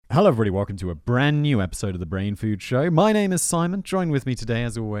Hello, everybody. Welcome to a brand new episode of the Brain Food Show. My name is Simon. Joined with me today,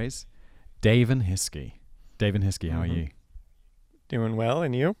 as always, Dave and Hiskey. Dave and Hiskey, how are you? Doing well,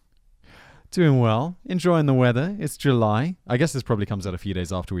 and you? Doing well. Enjoying the weather. It's July. I guess this probably comes out a few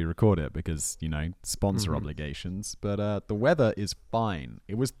days after we record it because, sponsor obligations. But the weather is fine.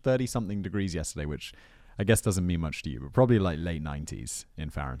 It was 30-something degrees yesterday, which I guess doesn't mean much to you, but probably like late 90s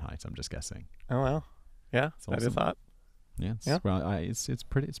in Fahrenheit, I'm just guessing. Oh, well. Yeah, It's that awesome. is hot. Yeah, well, it's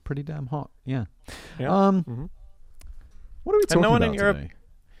pretty damn hot. Yeah. Yeah. What are we talking no one about in Europe today?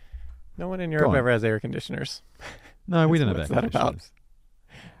 No one in Europe on. ever has air conditioners. No, we don't have What's air that about? conditioners.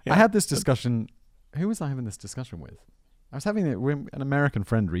 Yeah. I had this discussion. Who was I having this discussion with? I was having it with an American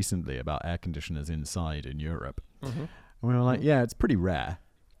friend recently about air conditioners inside in Europe. Mm-hmm. And we were like, yeah, it's pretty rare.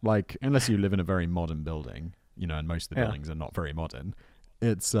 Like, unless you live in a very modern building, and most of the buildings are not very modern.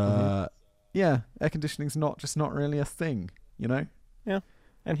 It's, yeah, air conditioning's not really a thing, Yeah.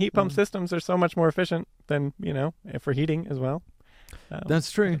 And heat pump systems are so much more efficient than, for heating as well.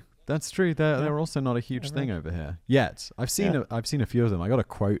 That's true. That's true. They're also not a huge thing over here yet. I've seen a few of them. I got a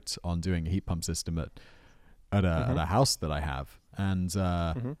quote on doing a heat pump system at a house that I have, and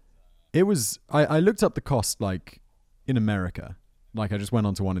it was. I looked up the cost like in America. Like I just went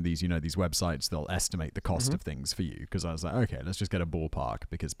onto one of these, these websites. They'll estimate the cost of things for you because I was like, okay, let's just get a ballpark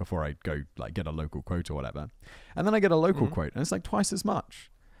because before I go like get a local quote or whatever, and then I get a local quote and it's like twice as much.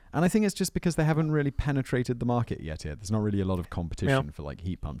 And I think it's just because they haven't really penetrated the market yet here. There's not really a lot of competition for like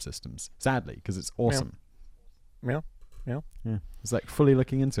heat pump systems, sadly, because it's awesome. Yeah. It's like fully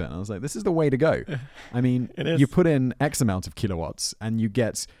looking into it. And I was like, this is the way to go. I mean, you put in X amount of kilowatts and you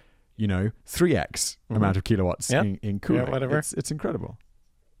get, 3X amount of kilowatts in cooling. Yeah, whatever. It's incredible.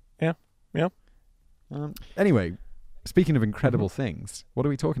 Yeah. Anyway, speaking of incredible things, what are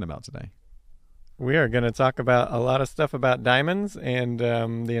we talking about today? We are going to talk about a lot of stuff about diamonds and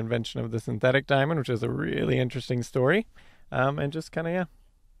the invention of the synthetic diamond, which is a really interesting story. And just kind of,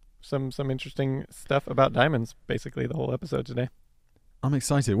 some interesting stuff about diamonds, basically the whole episode today. I'm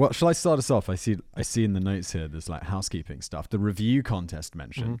excited. Well, shall I start us off? I see in the notes here, there's like housekeeping stuff. The review contest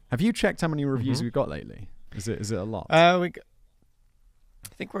mentioned. Have you checked how many reviews we've got lately? Is it a lot? I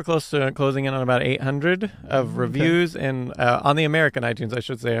think we're close to closing in on about 800 of reviews, and on the American iTunes, I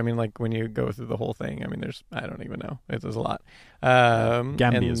should say. I mean, like when you go through the whole thing, I mean, I don't even know. There's a lot.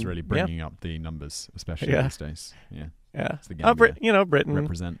 Gambia is really bringing up the numbers, especially these days. Yeah. It's the Gambia. Britain.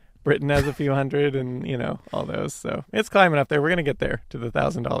 Represent. Britain has a few hundred, and all those. So it's climbing up there. We're gonna get there to the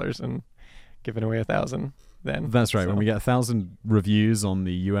 $1,000 and giving away 1,000. Then that's right. So. When we get 1,000 reviews on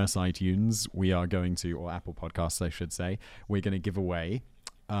the US iTunes, we are going to, or Apple Podcasts, I should say, we're going to give away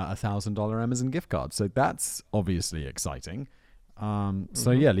 $1,000 Amazon gift card. So that's obviously exciting.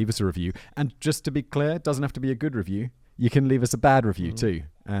 So yeah, leave us a review. And just to be clear, it doesn't have to be a good review. You can leave us a bad review too.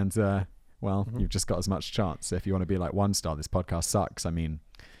 And you've just got as much chance. If you want to be like 1 star, this podcast sucks. I mean,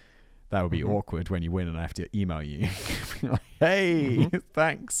 that would be awkward when you win and I have to email you. Like, hey,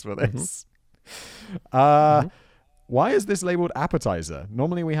 thanks for this. Why is this labeled appetizer?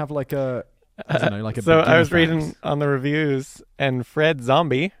 Normally we have like a, I don't know, like a. So I was reading on the reviews, and Fred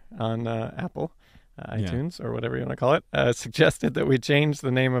Zombie on Apple iTunes or whatever you want to call it suggested that we change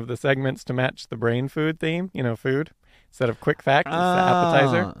the name of the segments to match the brain food theme. Food instead of quick fact, it's the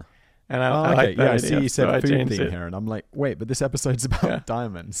appetizer. And I like that I idea, see you said so food theme here, and I'm like, wait, but this episode's about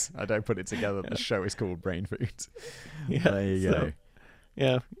diamonds. I don't put it together. The show is called Brain Food. There you go.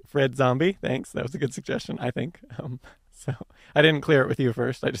 Yeah, Fred Zombie, thanks. That was a good suggestion, I think. So I didn't clear it with you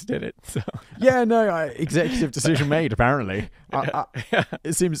first. I just did it. So yeah, no, executive decision made. Apparently,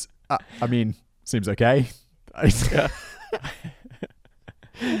 it seems. Seems okay.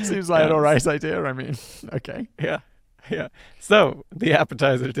 Seems like an alright idea. I mean, okay. Yeah. So the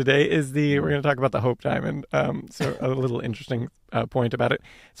appetizer today is we're going to talk about the Hope Diamond. So a little interesting point about it.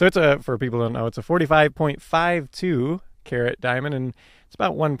 So for people who don't know, it's a 45.52 carat diamond, and it's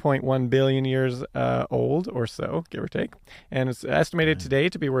about 1.1 billion years old or so, give or take. And it's estimated today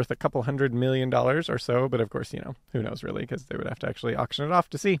to be worth a couple $100 million or so. But of course, who knows really, because they would have to actually auction it off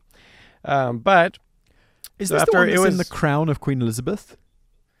to see. But is this the one that's in the crown of Queen Elizabeth?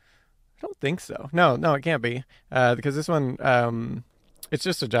 I don't think so. No, it can't be. Because this one, it's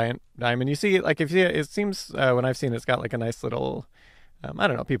just a giant diamond. You see, like if you see it, it seems when I've seen it, it's got like a nice little, I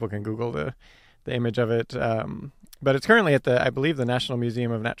don't know, people can Google the image of it. But it's currently at I believe the National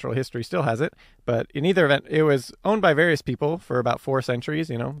Museum of Natural History still has it. But in either event, it was owned by various people for about 4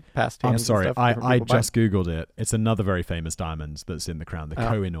 centuries, past hands. I'm sorry, and stuff, I just Googled it. It's another very famous diamond that's in the crown, the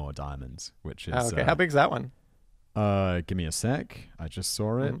Kohinoor diamond, which is... okay, how big's that one? Give me a sec. I just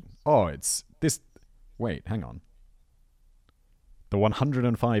saw it. Oh, it's this... Wait, hang on. the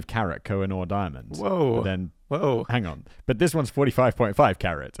 105 carat Koh-i-Noor diamond. Whoa. But then, Whoa. hang on. But this one's 45.5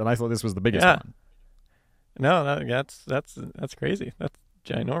 carat, and I thought this was the biggest one. No, that's crazy. That's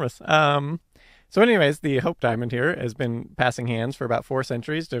ginormous. So anyways, the Hope Diamond here has been passing hands for about 4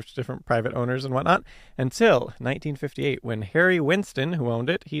 centuries to different private owners and whatnot, until 1958, when Harry Winston, who owned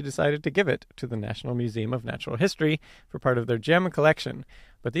it, he decided to give it to the National Museum of Natural History for part of their gem collection.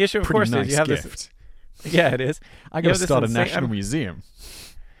 But the issue, of course, nice is you have gift. this... Yeah, it is. I got to start a national museum.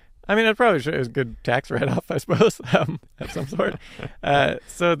 I mean, it probably should, it was a good tax write-off, I suppose, of some sort.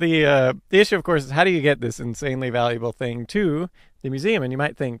 So the issue, of course, is how do you get this insanely valuable thing to the museum? And you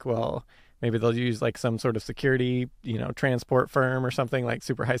might think, well, maybe they'll use like some sort of security, transport firm or something like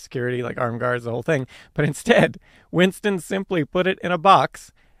super high security, like armed guards, the whole thing. But instead, Winston simply put it in a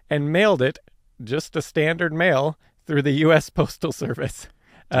box and mailed it, just a standard mail, through the U.S. Postal Service.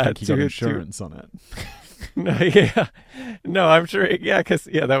 I think he got insurance on it. No, I'm sure. Because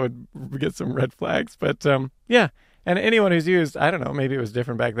that would get some red flags. But and anyone who's used, I don't know, maybe it was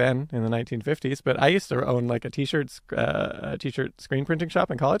different back then in the 1950s. But I used to own like a t-shirt screen printing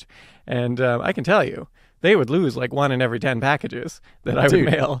shop in college, and I can tell you, they would lose like 1 in every 10 packages that I would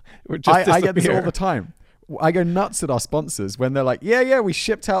mail. Would just I get this all the time. I go nuts at our sponsors when they're like, yeah, we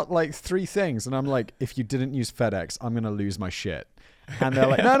shipped out like 3 things. And I'm like, if you didn't use FedEx, I'm going to lose my shit. And they're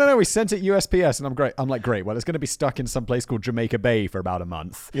like, no, we sent it USPS. And I'm like, great. Well, it's going to be stuck in some place called Jamaica Bay for about a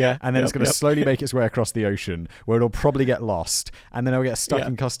month. Yeah. And then it's going to slowly make its way across the ocean where it'll probably get lost. And then it'll get stuck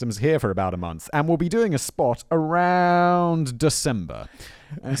in customs here for about a month. And we'll be doing a spot around December.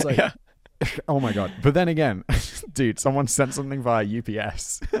 And it's like, oh my God. But then again, dude, someone sent something via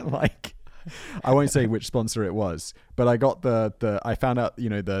UPS. Like, I won't say which sponsor it was, but I got I found out,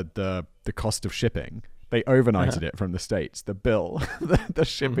 the cost of shipping. They overnighted it from the States. The bill, the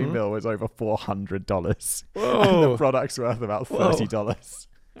shipping bill was over $400. Whoa. And the product's worth about $30.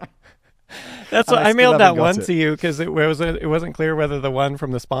 That's what I mailed that one to you because it wasn't clear whether the one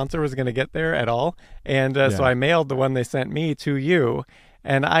from the sponsor was going to get there at all. And so I mailed the one they sent me to you.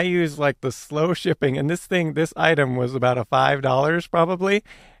 And I used like the slow shipping. And this item was about a $5 probably.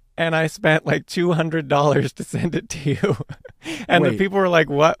 And I spent like $200 to send it to you. And the people were like,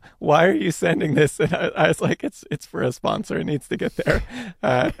 what? Why are you sending this? And I was like, it's for a sponsor. It needs to get there.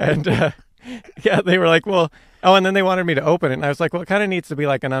 They were like, well, and then they wanted me to open it. And I was like, well, it kind of needs to be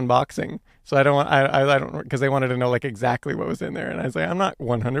like an unboxing. So I don't, because they wanted to know like exactly what was in there. And I was like, I'm not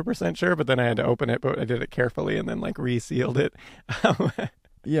 100% sure. But then I had to open it, but I did it carefully and then like resealed it.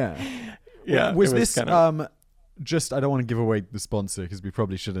 Yeah. Was this just, I don't want to give away the sponsor because we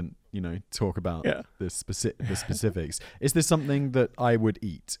probably shouldn't, talk about the specifics. Is this something that I would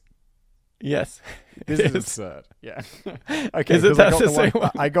eat? Yes. This is absurd. Yeah. Okay. Is it that's the same one?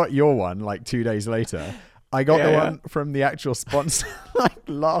 I got your one like 2 days later. I got the one from the actual sponsor like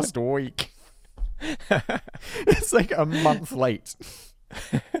last week. It's like a month late.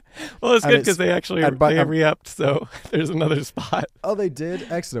 Well, it's good because they actually re-upped, so there's another spot. Oh, they did?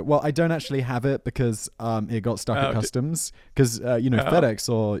 Excellent. Well, I don't actually have it because it got stuck at customs. Because, FedEx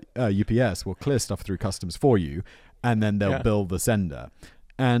or UPS will clear stuff through customs for you, and then they'll bill the sender.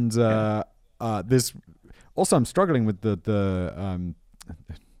 And this... Also, I'm struggling with the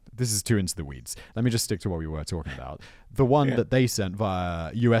this is too into the weeds. Let me just stick to what we were talking about. The one that they sent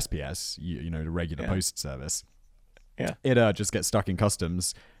via USPS, the regular post service. Yeah. It just gets stuck in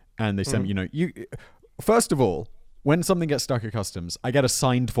customs, and they send you. First of all, when something gets stuck at customs, I get a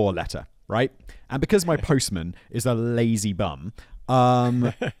signed for letter, right? And because my postman is a lazy bum,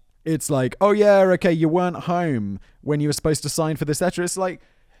 it's like, oh yeah, okay, you weren't home when you were supposed to sign for this letter. It's like,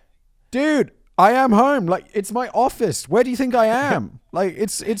 dude, I am home. Like, it's my office. Where do you think I am? Like,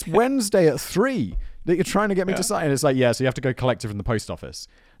 it's Wednesday at 3 that you're trying to get me to sign. And it's like, yeah, so you have to go collect it from the post office.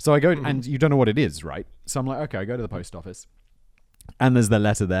 So I go, and you don't know what it is, right? So I'm like, okay, I go to the post office, and there's the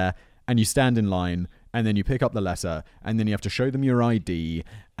letter there, and you stand in line, and then you pick up the letter, and then you have to show them your ID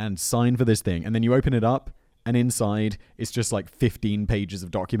and sign for this thing, and then you open it up, and inside it's just like 15 pages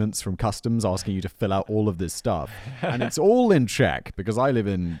of documents from customs asking you to fill out all of this stuff, and it's all in Czech because I live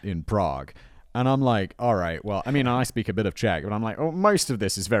in Prague. And I'm like, all right, well, I mean, I speak a bit of Czech, but I'm like, oh, most of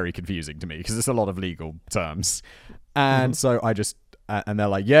this is very confusing to me because it's a lot of legal terms. And so I just, and they're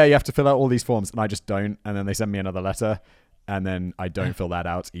like, yeah, you have to fill out all these forms. And I just don't. And then they send me another letter. And then I don't fill that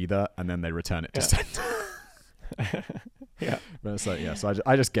out either. And then they return it to send. But it's like, so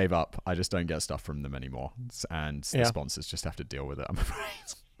I just gave up. I just don't get stuff from them anymore. And the sponsors just have to deal with it, I'm afraid.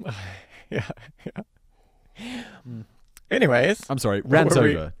 Anyways, I'm sorry. Rant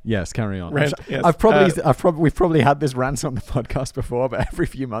over. Yes, carry on. Yes. We've probably had this rant on the podcast before, but every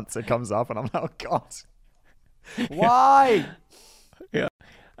few months it comes up, and I'm like, oh God, why? Yeah.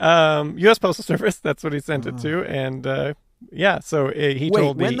 U.S. Postal Service. That's what he sent it to, and so he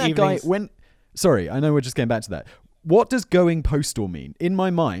told when the that evenings. guy sorry, I know we're just getting back to that. What does going postal mean? In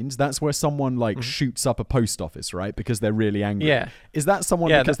my mind, that's where someone shoots up a post office, right? Because they're really angry. Yeah. Is that someone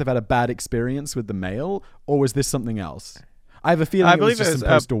because they've had a bad experience with the mail, or was this something else? I have a feeling I it was believe just it was some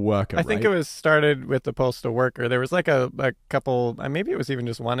postal worker. I think it was started with the postal worker. There was like a couple, maybe it was even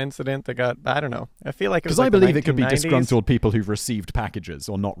just one incident that got, I don't know. I feel like it was because I believe it could be 1990s. disgruntled people who've received packages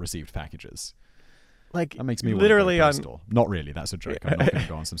or not received packages. Like That makes me literally want to go postal. Not really. That's a joke. I'm not going to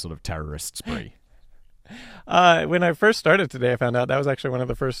go on some sort of terrorist spree. When I first started today, I found out that was actually one of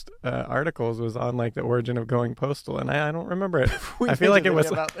the first articles was on like the origin of going postal, and I don't remember it. I feel like it was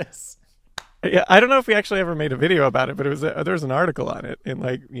about this. Yeah, I don't know if we actually ever made a video about it, but it was there was an article on it in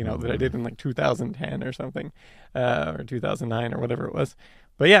that I did in like 2010 or something, or 2009 or whatever it was.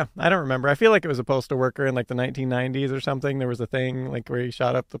 But yeah, I don't remember. I feel like it was a postal worker in like the 1990s or something. There was a thing like where he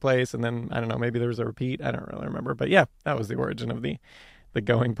shot up the place, and then I don't know, maybe there was a repeat. I don't really remember. But yeah, that was the origin of the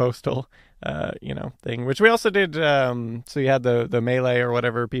going postal, thing, which we also did. So you had the melee or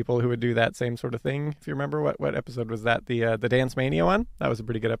whatever people who would do that same sort of thing. If you remember, what episode was that? The Dance Mania one. That was a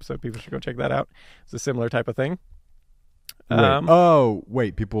pretty good episode. People should go check that out. It's a similar type of thing.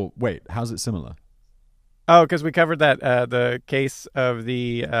 Wait. How's it similar? Oh, because we covered that the case of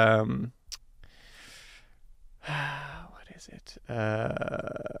the what is it?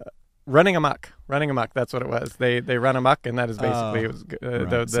 Running amok. That's what it was. They run amok, and that is basically it was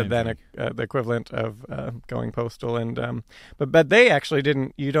the equivalent of going postal. And but they actually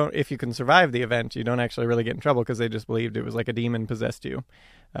didn't. You don't. If you can survive the event, you don't actually really get in trouble because they just believed it was like a demon possessed you,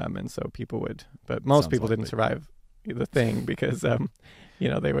 and so people would. But most people didn't survive the thing because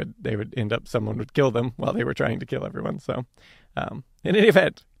they would end up, someone would kill them while they were trying to kill everyone. So in any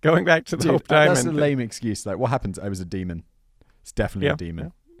event, going back to the Hope Diamond. That's a lame excuse. Like, what happened? I was a demon. It's definitely a demon.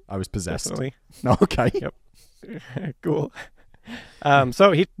 Yeah. I was possessed. Definitely. Okay. Yep. Cool.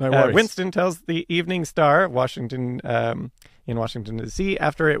 So Winston tells the Evening Star, Washington, in Washington, D.C.,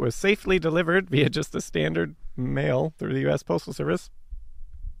 after it was safely delivered via just a standard mail through the U.S. Postal Service.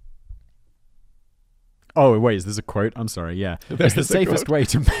 Oh, wait, is this a quote? I'm sorry, yeah. It's the safest way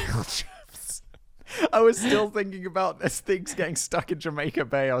to mail gems. I was still thinking about this things getting stuck in Jamaica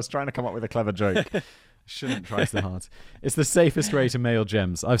Bay. I was trying to come up with a clever joke. Shouldn't try so hard. It's the safest way to mail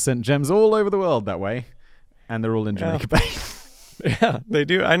gems. I've sent gems all over the world that way, and they're all in Jamaica Bay. Yeah, they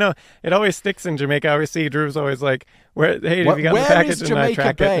do. I know. It always sticks in Jamaica. I always see Drew's always like, have you got the package? And I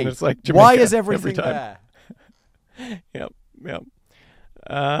track it, and it's like Jamaica. Why is everything there? Yep.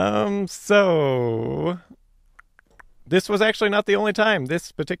 So this was actually not the only time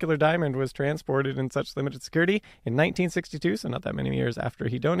this particular diamond was transported in such limited security. In 1962, so not that many years after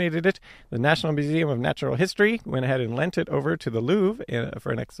he donated it, the National Museum of Natural History went ahead and lent it over to the Louvre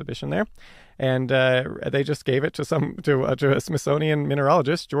for an exhibition there, and they just gave it to a Smithsonian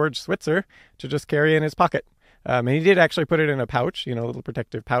mineralogist, George Switzer, to just carry in his pocket. And he did actually put it in a pouch, a little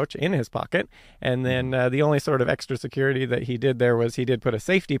protective pouch in his pocket. And then the only sort of extra security that he did there was he did put a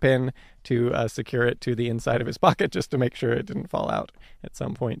safety pin to secure it to the inside of his pocket just to make sure it didn't fall out at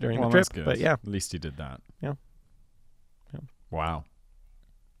some point during the trip. That's good. But yeah. At least he did that. Yeah. Wow.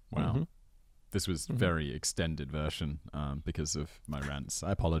 Mm-hmm. This was very extended version because of my rants.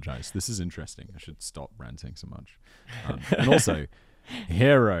 I apologize. This is interesting. I should stop ranting so much. And also...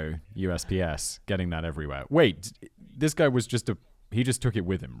 Hero USPS getting that everywhere. Wait, this guy was he just took it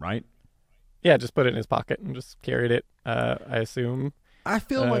with him, right? Yeah, just put it in his pocket and just carried it, I assume. I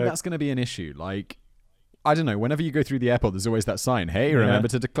feel like that's going to be an issue. Like, I don't know, whenever you go through the airport, there's always that sign, hey, remember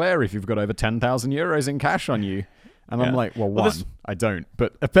to declare if you've got over 10,000 euros in cash on you. And I'm like, I don't.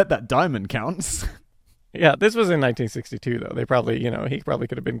 But I bet that diamond counts. Yeah, this was in 1962, though. They probably, he probably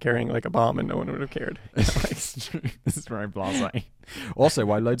could have been carrying like a bomb and no one would have cared. It's true. This is very blasé. Also,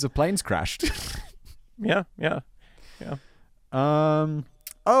 why loads of planes crashed. Yeah.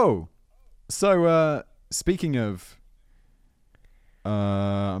 So speaking of,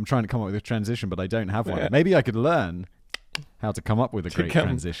 I'm trying to come up with a transition, but I don't have one. Yeah. Maybe I could learn how to come up with a great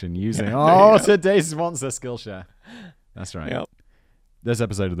transition using today's sponsor, Skillshare. That's right. Yep. This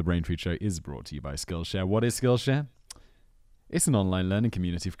episode of The Brain Food Show is brought to you by Skillshare. What is Skillshare? It's an online learning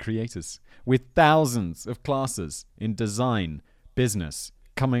community of creators with thousands of classes in design, business,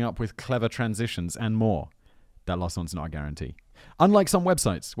 coming up with clever transitions and more. That last one's not a guarantee. Unlike some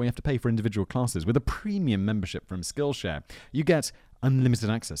websites where you have to pay for individual classes, with a premium membership from Skillshare, you get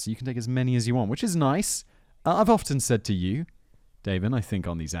unlimited access, so you can take as many as you want, which is nice. I've often said to you, David, I think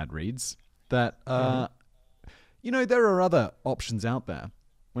on these ad reads, that... there are other options out there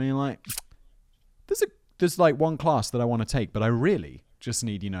where you're like, there's there's like one class that I want to take, but I really just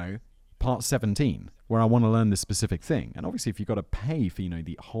need, part 17 where I want to learn this specific thing. And obviously if you've got to pay for,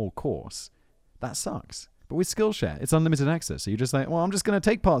 the whole course, that sucks. But with Skillshare, it's unlimited access. So you're just like, well, I'm just going to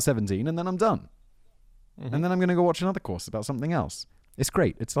take part 17 and then I'm done. Mm-hmm. And then I'm going to go watch another course about something else. It's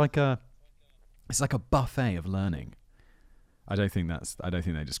great. It's like a buffet of learning. I don't think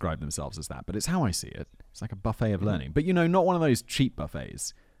they describe themselves as that, but it's how I see it. It's like a buffet of learning. But, not one of those cheap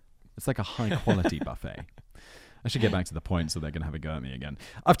buffets. It's like a high-quality buffet. I should get back to the point so they're going to have a go at me again.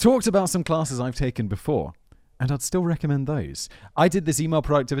 I've talked about some classes I've taken before, and I'd still recommend those. I did this email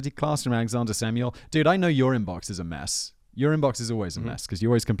productivity class from Alexander Samuel. Dude, I know your inbox is a mess. Your inbox is always a mess because you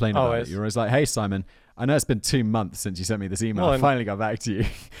always complain about it. You're always like, hey, Simon, I know it's been 2 months since you sent me this email. I finally got back to you.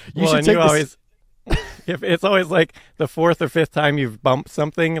 If it's always like the 4th or 5th time you've bumped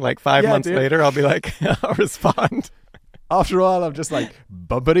something, like 5 months later, I'll be like, I'll respond. After a while, I'm just like,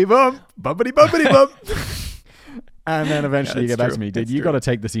 bumpity bump, bumpity bumpity bump. And then eventually you get back to me. Dude, you got to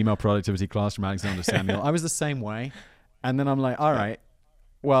take this email productivity class from Alexander Samuel. I was the same way. And then I'm like, all right,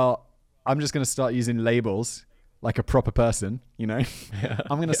 well, I'm just going to start using labels like a proper person, I'm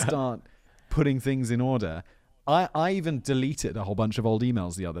going to start putting things in order. I even deleted a whole bunch of old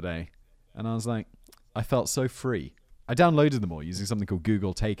emails the other day. And I was like, I felt so free. I downloaded them all using something called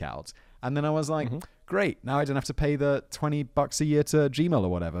Google Takeout. And then I was like, great, now I don't have to pay the $20 a year to Gmail or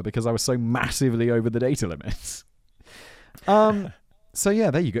whatever because I was so massively over the data limits. So yeah,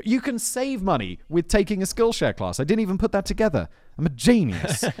 there you go. You can save money with taking a Skillshare class. I didn't even put that together. I'm a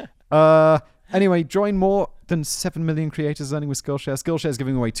genius. Anyway, join more than 7 million creators learning with Skillshare. Skillshare is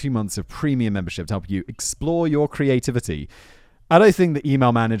giving away 2 months of premium membership to help you explore your creativity. I don't think that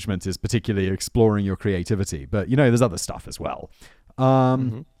email management is particularly exploring your creativity, but there's other stuff as well.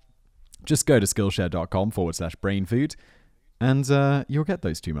 Just go to Skillshare.com/brainfood and you'll get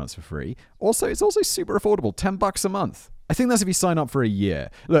those 2 months for free. Also, it's also super affordable, $10 a month. I think that's if you sign up for a year.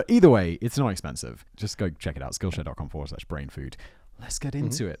 Look, either way, it's not expensive. Just go check it out, Skillshare.com/brainfood. Let's get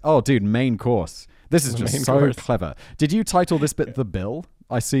into it. Oh, dude, main course. This is just so clever. Did you title this bit The Bill?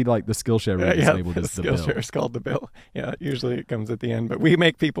 I see like the Skillshare rate is labeled as The Bill. Skillshare is called The Bill. Yeah, usually it comes at the end, but we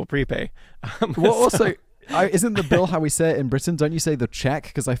make people prepay. Well, also, isn't the bill how we say it in Britain? Don't you say the check?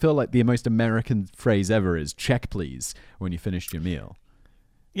 Because I feel like the most American phrase ever is check, please, when you finished your meal.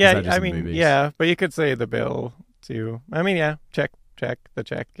 Yeah, I mean, yeah, but you could say the bill too. I mean, yeah, check, the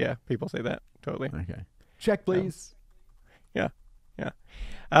check. Yeah, people say that totally. Okay. Check, please. Yeah.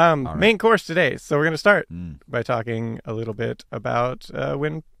 Main course today. So we're going to start by talking a little bit about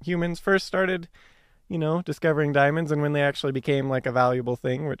when humans first started, discovering diamonds and when they actually became like a valuable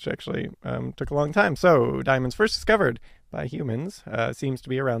thing, which actually took a long time. So diamonds first discovered by humans seems to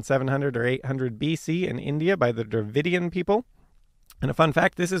be around 700 or 800 BC in India by the Dravidian people. And a fun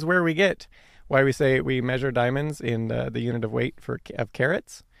fact, this is where we get why we say we measure diamonds in the unit of weight of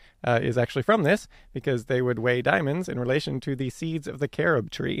carats. Is actually from this, because they would weigh diamonds in relation to the seeds of the carob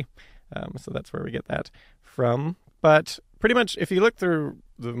tree. So that's where we get that from. But pretty much, if you look through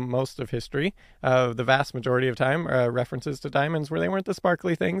the most of history, the vast majority of time, references to diamonds where they weren't the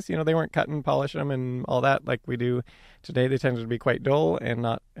sparkly things. They weren't cut and polish them and all that like we do today. They tended to be quite dull and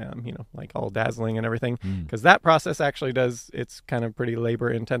not, like all dazzling and everything. Because that process actually it's kind of pretty labor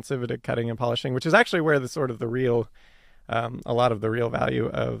intensive at cutting and polishing, which is actually where the real... a lot of the real value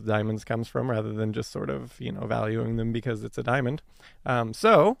of diamonds comes from, rather than just sort of, valuing them because it's a diamond.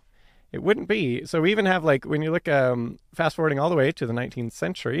 So it wouldn't be. So we even have like, when you look, fast forwarding all the way to the 19th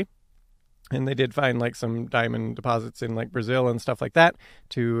century, and they did find like some diamond deposits in like Brazil and stuff like that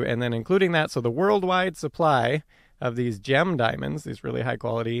and then including that. So the worldwide supply of these gem diamonds, these really high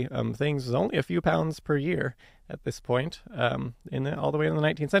quality things, is only a few pounds per year at this point, all the way in the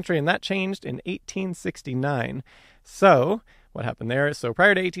 19th century. And that changed in 1869. So what happened there? So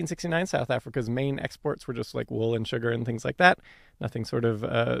prior to 1869, South Africa's main exports were just like wool and sugar and things like that. Nothing sort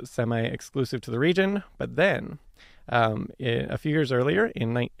of semi-exclusive to the region. But then a few years earlier,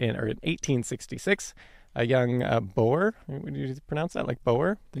 in 1866, a young Boer, would you pronounce that like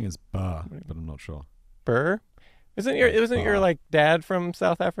Boer? I think it's Burr, but I'm not sure. Burr? Wasn't your like dad from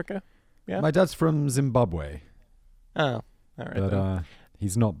South Africa? Yeah. My dad's from Zimbabwe. Oh, all right. But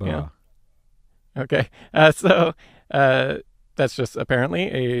he's not Burr. Yeah. Okay. So that's just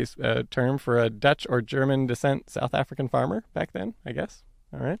apparently a term for a Dutch or German descent South African farmer back then, I guess.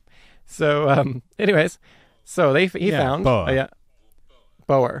 All right. So anyways, so he found Boer.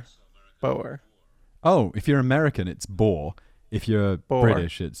 Boer. Oh, if you're American, it's Boer. If you're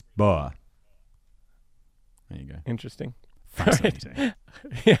British, it's Boer. There you go. Interesting. Fascinating. Right.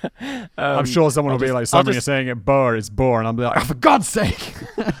 Yeah. I'm sure someone will be like, you're saying it Boer, it's Boer. And I'll be like, oh, for God's sake.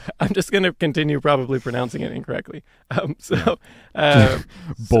 I'm just going to continue probably pronouncing it incorrectly. So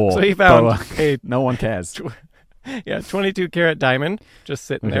he found a no one cares. 22 karat diamond just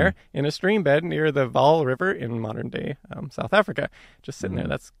sitting there in a stream bed near the Vaal River in modern day South Africa. Just sitting there.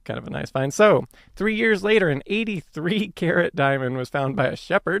 That's kind of a nice find. So 3 years later, an 83 karat diamond was found by a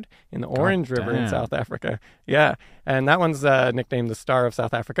shepherd in the Orange River in South Africa. Yeah. And that one's nicknamed the Star of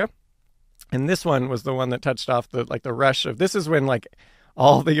South Africa. And this one was the one that touched off the rush of, this is when like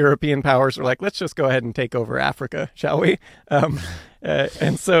all the European powers were like, let's just go ahead and take over Africa, shall we?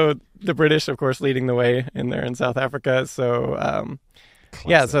 And so the British, of course, leading the way in there in South Africa. So,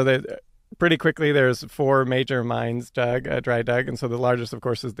 so pretty quickly there's 4 major mines dry dug. And so the largest, of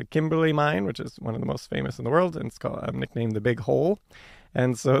course, is the Kimberley mine, which is one of the most famous in the world. And it's called nicknamed the Big Hole.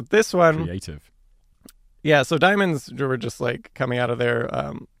 And so this one... Creative. Yeah, so diamonds were just like coming out of there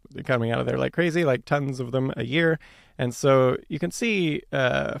like crazy, like tons of them a year. And so you can see,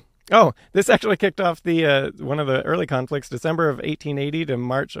 this actually kicked off the one of the early conflicts. December of 1880 to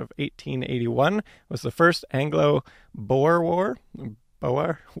March of 1881 was the first Anglo-Boer War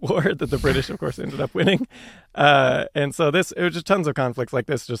that the British, of course, ended up winning. And so it was just tons of conflicts like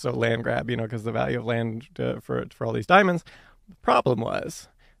this, just a land grab, because the value of land for all these diamonds. The problem was,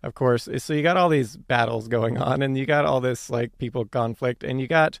 of course, so you got all these battles going on, and you got all this like people conflict, and you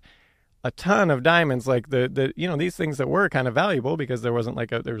got a ton of diamonds, like the these things that were kind of valuable because there wasn't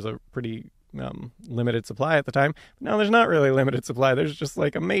there was a pretty limited supply at the time. But now there's not really limited supply. There's just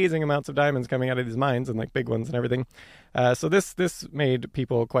like amazing amounts of diamonds coming out of these mines, and like big ones and everything. So this made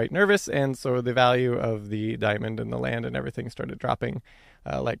people quite nervous, and so the value of the diamond and the land and everything started dropping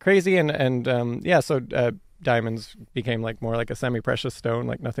like crazy. So diamonds became like more like a semi-precious stone,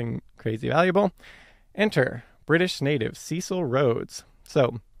 like nothing crazy valuable. Enter British native Cecil Rhodes.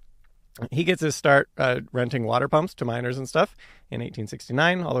 So he gets his start renting water pumps to miners and stuff in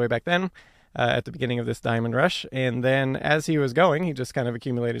 1869, all the way back then, at the beginning of this diamond rush. And then as he was going, he just kind of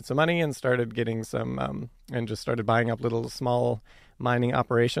accumulated some money and started getting some, and just started buying up little small mining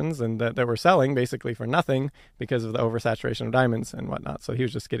operations and that were selling basically for nothing because of the oversaturation of diamonds and whatnot. So he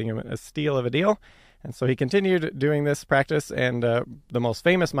was just getting him a steal of a deal. And so he continued doing this practice, and the most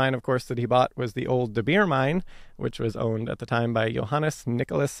famous mine, of course, that he bought was the old De Beer mine, which was owned at the time by Johannes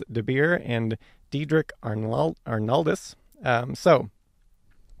Nicholas De Beer and Diedrich Arnaldus. So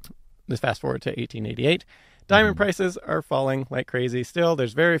let's fast forward to 1888. Diamond prices are falling like crazy still.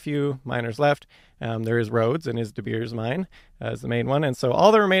 There's very few miners left. There is Rhodes and his De Beers mine as the main one. And so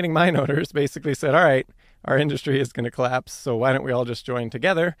all the remaining mine owners basically said, all right, our industry is going to collapse, so why don't we all just join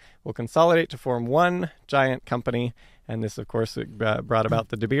together? We'll consolidate to form one giant company. And this, of course, brought about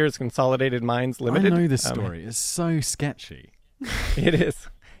the De Beers Consolidated Mines Limited. I know this story. It's so sketchy. It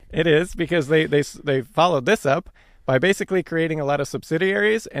is because they followed this up by basically creating a lot of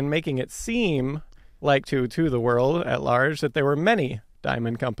subsidiaries and making it seem like to the world at large that there were many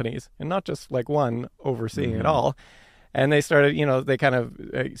diamond companies and not just like one overseeing it all. And they started, they kind of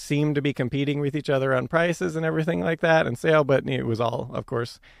seemed to be competing with each other on prices and everything like that and sale, but it was all, of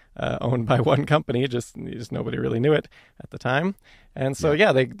course, owned by one company. Just nobody really knew it at the time. And so,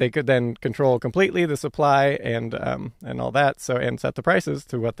 they could then control completely the supply and all that. So, and set the prices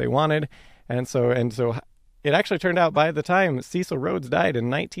to what they wanted. And so it actually turned out by the time Cecil Rhodes died in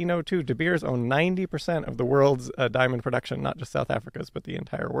 1902, De Beers owned 90% of the world's diamond production, not just South Africa's, but the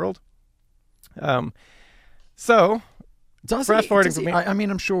entire world. Fast forwarding. I mean,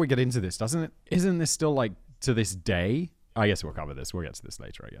 I'm sure we get into this, doesn't it? Isn't this still like to this day? I guess we'll cover this. We'll get to this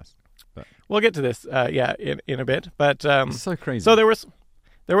later, I guess. But we'll get to this, in a bit. But it's so crazy. So there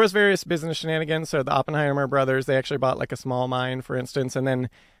was various business shenanigans. So the Oppenheimer brothers, they actually bought like a small mine, for instance, and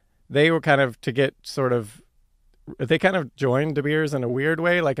then they were kind of they kind of joined De Beers in a weird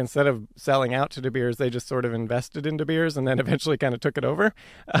way. Like instead of selling out to De Beers, they just sort of invested in De Beers and then eventually kind of took it over.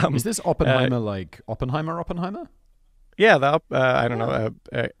 Is this Oppenheimer like Oppenheimer? Yeah,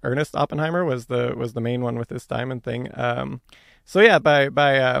 Ernest Oppenheimer was the main one with this diamond thing.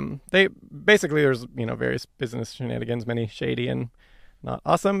 They basically there's various business shenanigans, many shady and not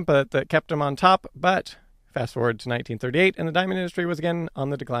awesome, but that kept them on top. But fast forward to 1938, and the diamond industry was again on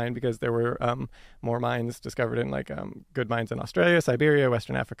the decline because there were more mines discovered in good mines in Australia, Siberia,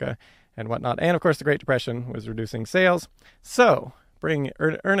 Western Africa, and whatnot. And of course, the Great Depression was reducing sales. So, bring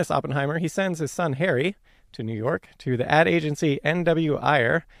Ernest Oppenheimer. He sends his son Harry to New York to the ad agency N.W.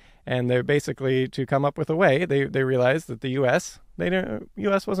 Ayer, and they're basically to come up with a way. They realized that the U.S.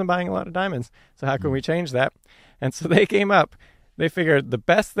 wasn't buying a lot of diamonds, so how can we change that? And so they came up. They figured the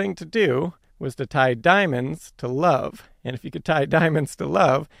best thing to do was to tie diamonds to love, and if you could tie diamonds to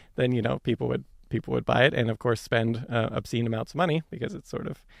love, then people would buy it, and of course spend obscene amounts of money because it's sort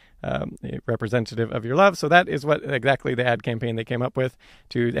of representative of your love. So that is what exactly the ad campaign they came up with.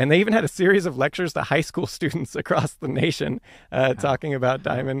 And they even had a series of lectures to high school students across the nation talking about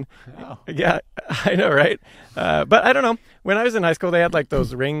Diamond. Wow. Yeah, I know, right? But I don't know. When I was in high school, they had like the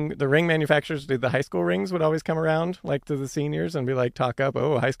ring manufacturers did the high school rings would always come around like to the seniors and be like, talk up,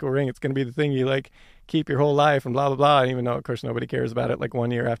 oh, a high school ring, it's going to be the thing you like keep your whole life and blah, blah, blah. And even though, of course, nobody cares about it like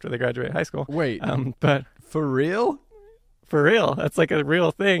 1 year after they graduate high school. Wait, but for real? For real, that's like a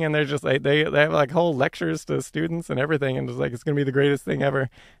real thing, and they're just like they have like whole lectures to students and everything, and it's like it's gonna be the greatest thing ever.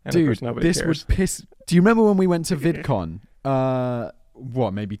 And Dude, of course nobody this cares. would piss. Do you remember when we went to VidCon?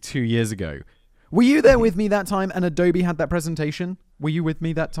 Maybe 2 years ago? Were you there with me that time? And Adobe had that presentation. Were you with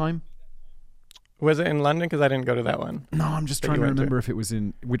me that time? Was it in London? Because I didn't go to that one. No, I'm just trying to remember if it was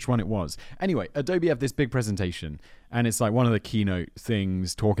in which one it was. Anyway, Adobe have this big presentation, and it's like one of the keynote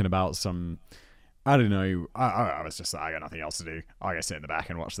things talking about some. I don't know. I was just like, I got nothing else to do. I gotta sit in the back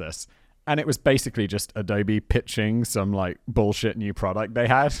and watch this. And it was basically just Adobe pitching some like bullshit new product they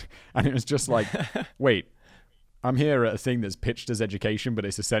had. And it was just like, wait, I'm here at a thing that's pitched as education, but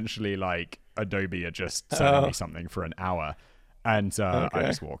it's essentially like Adobe are just selling me something for an hour. And I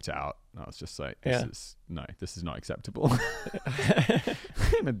just walked out. I was just like, this is not acceptable.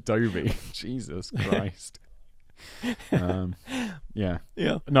 In Adobe. Jesus Christ. Yeah.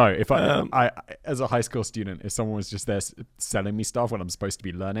 No, if I as a high school student, if someone was just there selling me stuff when I'm supposed to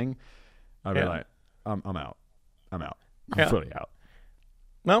be learning, I'd be like, I'm out. I'm fully out.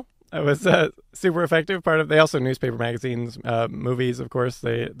 No, it was super effective. They also newspaper magazines, movies, of course.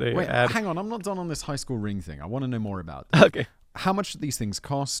 They Wait, add. hang on, I'm not done on this high school ring thing. I want to know more about that. Okay. How much do these things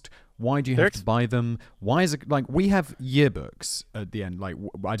cost? Why do you have to buy them? Why is it like we have yearbooks at the end? Like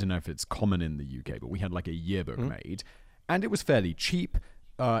I don't know if it's common in the UK, but we had like a yearbook made, and it was fairly cheap.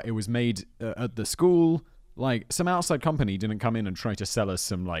 It was made at the school. Like some outside company didn't come in and try to sell us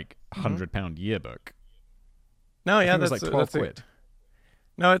some like £100 yearbook. No, yeah, that's like 12 quid.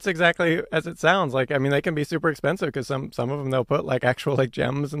 No, it's exactly as it sounds. Like I mean, they can be super expensive because some of them they'll put like actual like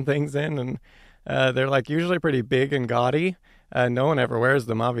gems and things in, and they're like usually pretty big and gaudy. No one ever wears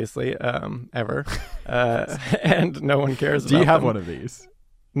them, obviously, ever, and no one cares. Do you have them. one of these?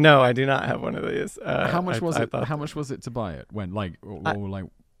 No, I do not have one of these. How much was it? How much was it to buy it? When like like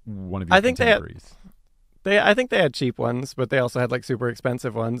one of your contemporaries? I think they had cheap ones, but they also had like super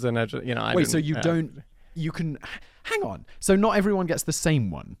expensive ones, and Wait, so you don't? You can hang on. So not everyone gets the same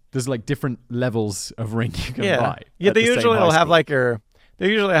one. There's like different levels of ring you can buy. Yeah, they usually will have like your. They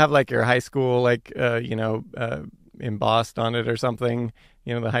usually have like your high school, like embossed on it or something.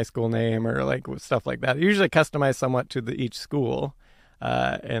 The high school name or like stuff like that. Usually customized somewhat to each school.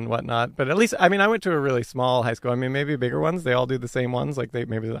 And whatnot, but at least I went to a really small high school. Maybe bigger ones they all do the same ones. Like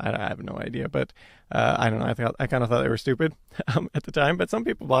I have no idea, but I don't know. I kind of thought they were stupid at the time, but some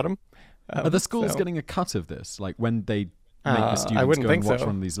people bought them. Are the schools getting a cut of this? Like when they make the students go and watch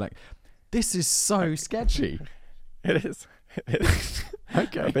one of these? Like this is so sketchy. It is.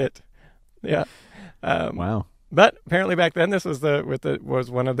 Okay, a bit. Yeah. Wow. But apparently back then this was was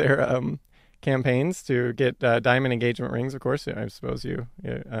one of their campaigns to get diamond engagement rings, of course. I suppose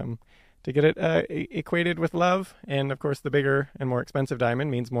to get it equated with love, and of course the bigger and more expensive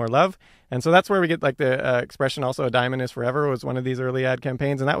diamond means more love, and so that's where we get like the expression. Also, a diamond is forever was one of these early ad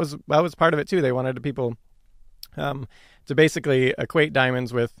campaigns, and that was part of it too. They wanted people to basically equate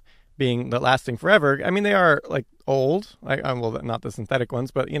diamonds with being lasting forever. They are like old, well, not the synthetic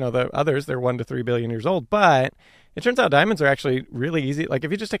ones, but the others, they're 1 to 3 billion years old. But it turns out diamonds are actually really easy. Like if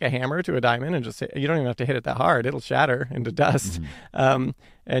you just take a hammer to a diamond and you don't even have to hit it that hard, it'll shatter into dust. And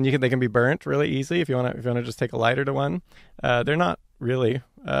they can be burnt really easy if you want to just take a lighter to one. They're not really,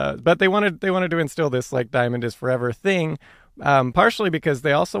 but they wanted to instill this like diamond is forever thing, partially because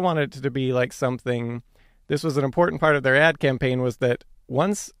they also wanted it to be like something. This was an important part of their ad campaign, was that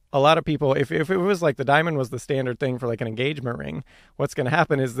once a lot of people, if it was like the diamond was the standard thing for like an engagement ring, what's going to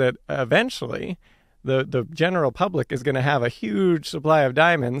happen is that eventually the general public is going to have a huge supply of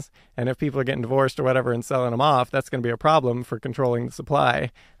diamonds, and if people are getting divorced or whatever and selling them off, that's going to be a problem for controlling the supply.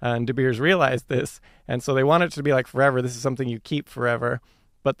 And De Beers realized this, and so they wanted it to be like forever. This is something you keep forever.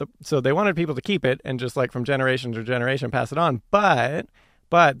 So they wanted people to keep it and just like from generation to generation pass it on, but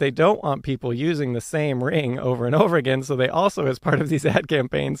they don't want people using the same ring over and over again. So they also, as part of these ad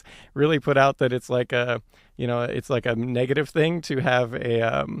campaigns, really put out that it's like a negative thing to have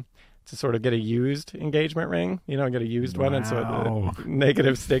to sort of get a used engagement ring, get a used one. And so the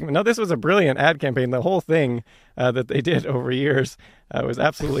negative stigma. No, this was a brilliant ad campaign. The whole thing that they did over years was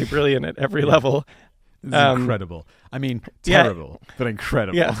absolutely brilliant at every level. This is incredible. Terrible, but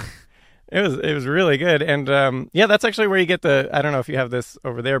incredible. Yeah. It was really good, and yeah, that's actually where you get the. I don't know if you have this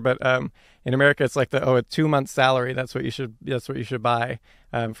over there, but in America, it's like a 2 month salary. That's what you should buy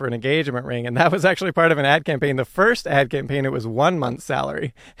for an engagement ring, and that was actually part of an ad campaign. The first ad campaign, it was 1 month's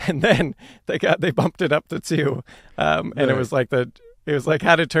salary, and then they bumped it up to 2, and Right. it was like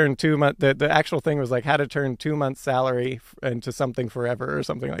how to turn 2 month. The actual thing was like how to turn 2 months' salary into something forever or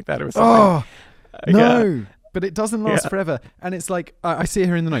something like that. It was something. Oh Yeah. no! But it doesn't last Yeah. forever, and it's like I see it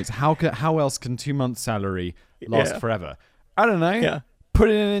here in the notes. How else can 2 months' salary last Yeah. forever? I don't know. Yeah. Put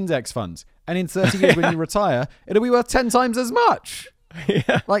it in an index fund, and in 30 years when you retire, it'll be worth 10 times as much.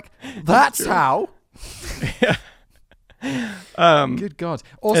 Yeah. Like that's how. Um, Good God.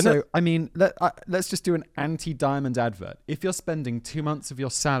 Also, that- I mean, let's just do an anti-diamond advert. If you're spending 2 months of your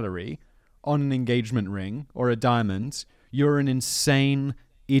salary on an engagement ring or a diamond, you're an insane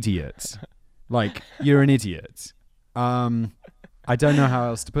idiot. Like, you're an idiot. I don't know how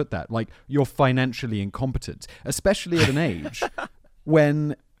else to put that. Like, you're financially incompetent, especially at an age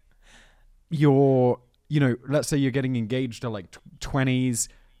when you're, let's say you're getting engaged at like 20s,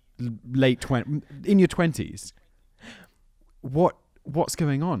 late 20s, in your 20s. What's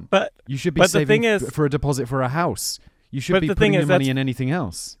going on? But You should be but the saving thing is- for a deposit for a house. You should But be the putting thing your is money that's- in anything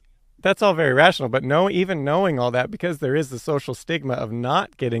else. that's all very rational, but even knowing all that, because there is the social stigma of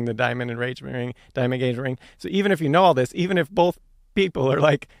not getting the diamond engagement ring. So even if you know all this, even if both people are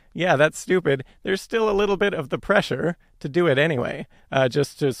like, yeah, that's stupid, there's still a little bit of the pressure to do it anyway,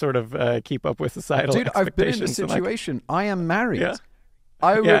 just to sort of keep up with societal Dude, I've been in expectations. this and, like, situation. I am married. Yeah.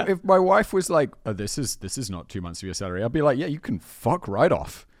 If Yeah. my wife was like, "Oh, this is not 2 months of your salary," I'd be like, "Yeah, you can fuck right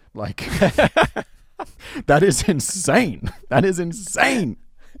off." Like, that is insane. That is insane.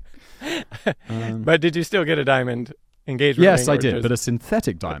 but did you still get a diamond engagement Yes, ring? I or did, just- but a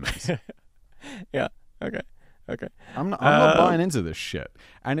synthetic diamond. yeah. Okay. I'm not buying into this shit.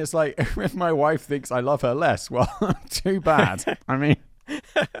 And it's like, if my wife thinks I love her less, well, too bad. I mean,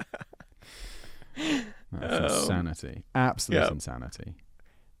 that's insanity. Absolute Yeah. insanity.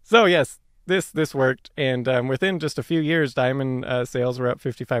 So yes, this worked, and within just a few years, diamond sales were up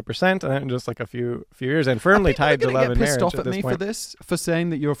 55%, and then just like a few years, and firmly tied to Are love people and gonna get pissed marriage off at at this me point. for this, for saying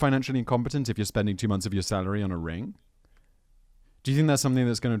that you're financially incompetent if you're spending 2 months of your salary on a ring? Do you think that's something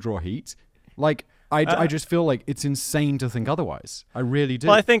that's going to draw heat? Like, I just feel like it's insane to think otherwise. I really do.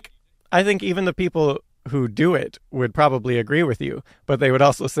 Well, I think even the people who do it would probably agree with you, but they would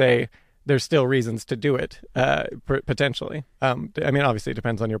also say there's still reasons to do it, potentially. I mean, obviously it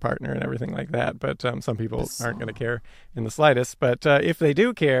depends on your partner and everything like that, but some people aren't going to care in the slightest. But if they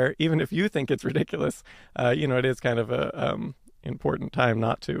do care, even if you think it's ridiculous, it is kind of a important time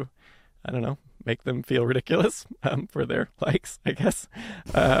not to, I don't know, make them feel ridiculous for their likes, I guess.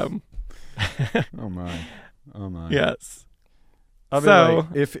 Oh my. Yes. I mean, So-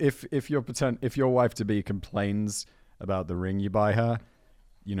 like, if your wife to be complains about the ring you buy her,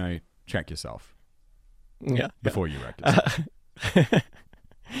 check yourself Yeah. before you wreck yourself.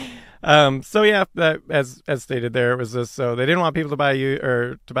 So yeah, as stated there, it was this. So they didn't want people to buy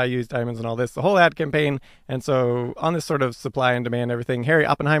used diamonds and all this. The whole ad campaign, and so on this sort of supply and demand, everything. Harry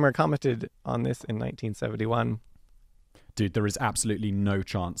Oppenheimer commented on this in 1971. Dude, there is absolutely no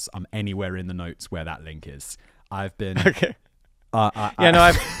chance I'm anywhere in the notes where that link is. I've been. Okay.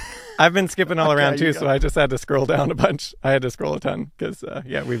 I've been skipping all Okay, around too, you so go. I just had to scroll down a bunch. I had to scroll a ton because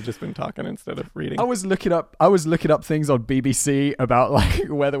we've just been talking instead of reading. I was looking up things on BBC about like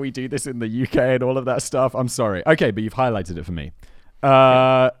whether we do this in the UK and all of that stuff. I'm sorry. Okay, but you've highlighted it for me.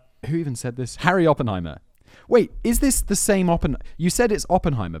 Who even said this? Harry Oppenheimer. Wait, is this the same Oppenheimer? You said it's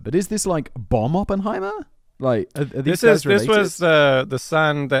Oppenheimer, but is this like bomb Oppenheimer? Like, are these guys This related? was the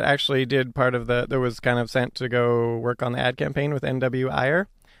son that actually did part of that was kind of sent to go work on the ad campaign with N.W. Ayer.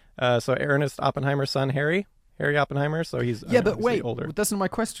 So Ernest Oppenheimer's son, Harry Oppenheimer. So he's Yeah, but obviously wait, older. that's not my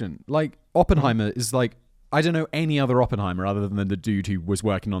question. Like, Oppenheimer is like, I don't know any other Oppenheimer other than the dude who was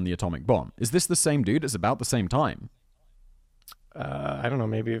working on the atomic bomb. Is this the same dude? It's about the same time. I don't know.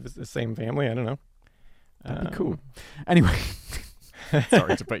 Maybe if it's the same family. I don't know. That'd be cool. Anyway,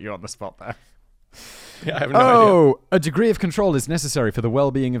 sorry to put you on the spot there. Yeah, I have no idea. A degree of control is necessary for the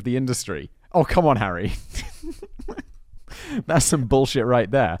well-being of the industry. Oh, come on, Harry. That's some bullshit right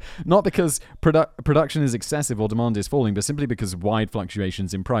there. Not because production is excessive or demand is falling, but simply because of wide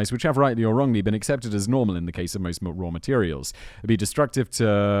fluctuations in price, which have rightly or wrongly been accepted as normal in the case of most raw materials. It'd be destructive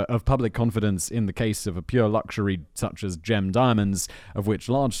of public confidence in the case of a pure luxury such as gem diamonds, of which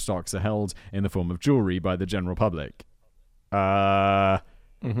large stocks are held in the form of jewelry by the general public.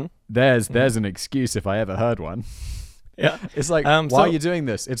 There's an excuse if I ever heard one. Yeah. It's like, So- why are you doing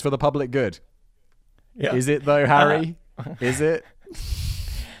this? It's for the public good. Yeah. Is it though, Harry? Is it?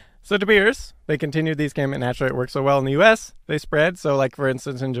 So De Beers, they continued these naturally. It worked so well in the U.S., they spread. So like, for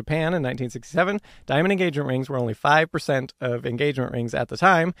instance, in Japan in 1967, diamond engagement rings were only 5% of engagement rings at the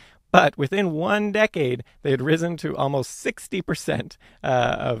time. But within 1 decade, they had risen to almost 60%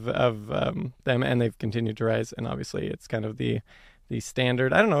 of them, and they've continued to rise. And obviously, it's kind of the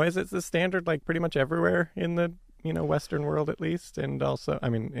standard. I don't know, is it the standard like pretty much everywhere in the Western world at least, and also, I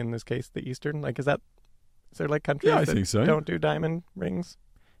mean, in this case, the Eastern? Like, is there like countries that don't do diamond rings,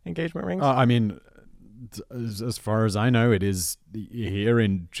 engagement rings? I mean, as far as I know, it is here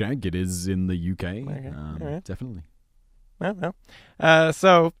in Czech. It is in the UK. Okay. Right. Definitely. Well.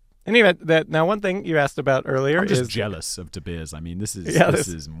 So. In any event, now one thing you asked about earlier I'm just is jealous of De Beers. I mean, this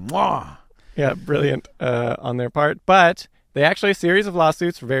is mwah. Yeah, brilliant on their part. But they actually a series of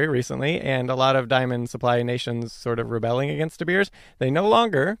lawsuits very recently, and a lot of diamond supply nations sort of rebelling against De Beers. They no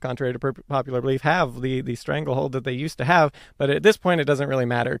longer, contrary to popular belief, have the stranglehold that they used to have. But at this point, it doesn't really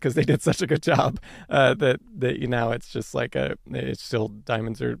matter because they did such a good job that now it's just like it's still,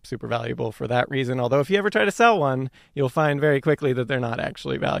 diamonds are super valuable for that reason. Although if you ever try to sell one, you'll find very quickly that they're not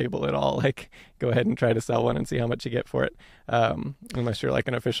actually valuable at all. Like, go ahead and try to sell one and see how much you get for it, unless you're like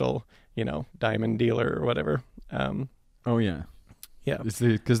an official, diamond dealer or whatever. Oh yeah, yeah.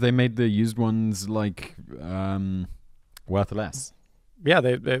 Because they made the used ones like worth less. Yeah,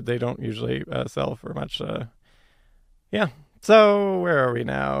 they don't usually sell for much. Yeah. So where are we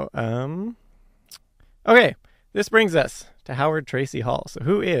now? Okay, this brings us to Howard Tracy Hall. So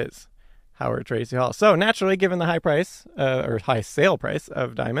who is Howard Tracy Hall? So naturally, given the high price or high sale price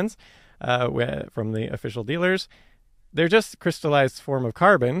of diamonds from the official dealers, they're just crystallized form of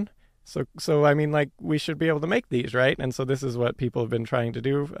carbon. So I mean, like, we should be able to make these, right? And so this is what people have been trying to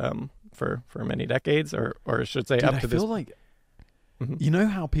do for many decades, or I should say, up to this. I feel like, you know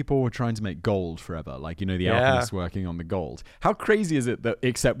how people were trying to make gold forever? Like, the alchemists working on the gold. How crazy is it that,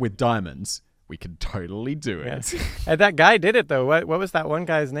 except with diamonds, we can totally do it? Yeah. And that guy did it, though. What was that one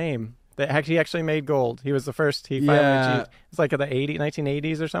guy's name? That he actually made gold. He was the first. He finally achieved. It's like in the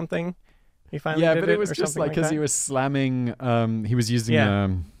 1980s or something. He finally did it. Yeah, but it was just like because he was slamming. He was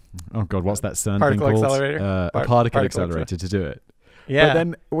using. Oh God, what's that CERN thing called? A particle accelerator to do it. Yeah. But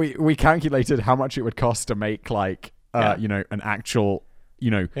then we calculated how much it would cost to make like an actual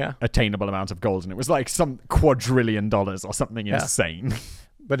attainable amount of gold, and it was like some $250 billion or something insane.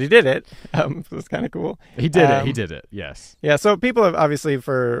 But he did it. It was kind of cool. He did it. He did it. Yes. Yeah. So people have obviously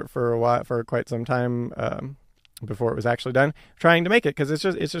for a while, for quite some time, before it was actually done, trying to make it, because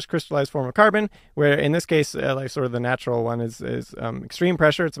it's just crystallized form of carbon, where in this case, like sort of the natural one is extreme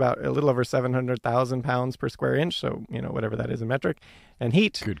pressure. It's about a little over 700,000 pounds per square inch, so whatever that is in metric, and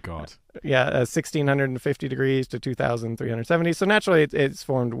heat. Good God. 1,650 degrees to 2,370. So naturally, it's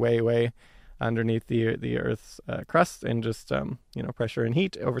formed way underneath the Earth's crust, and just pressure and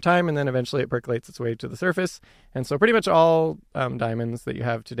heat over time, and then eventually it percolates its way to the surface. And so pretty much all diamonds that you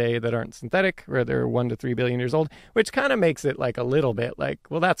have today that aren't synthetic, or they're 1 to 3 billion years old, which kind of makes it like a little bit like,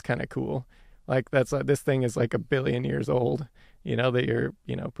 well, that's kind of cool. Like, that's this thing is like 1 billion years old, that you're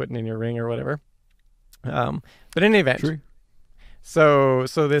putting in your ring or whatever. But in any event. True. So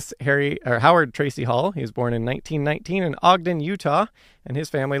this Howard Tracy Hall, he was born in 1919 in Ogden, Utah, and his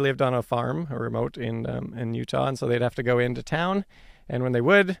family lived on a farm, a remote in Utah, and so they'd have to go into town, and when they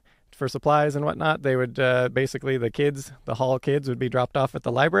would, for supplies and whatnot, they would basically, the Hall kids would be dropped off at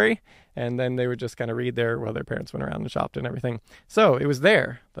the library, and then they would just kind of read there while their parents went around and shopped and everything. So it was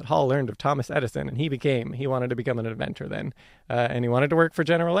there that Hall learned of Thomas Edison, and he wanted to become an inventor then, and he wanted to work for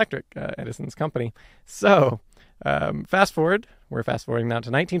General Electric, Edison's company. So we're fast forwarding now to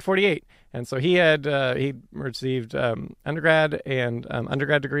 1948, and so he received undergrad and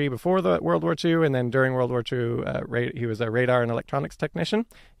undergrad degree before the World War II, and then during World War II, he was a radar and electronics technician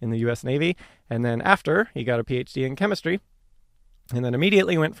in the U.S. Navy, and then after he got a PhD in chemistry, and then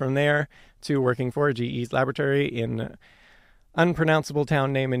immediately went from there to working for GE's laboratory in an unpronounceable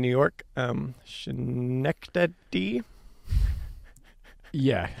town name in New York, Schenectady.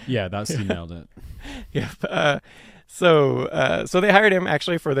 Yeah, you nailed it. Yeah. So they hired him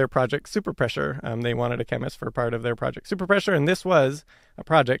actually for their project Superpressure. They wanted a chemist for part of their project Superpressure, and this was a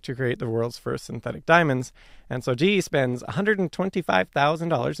project to create the world's first synthetic diamonds. And so GE spends $125,000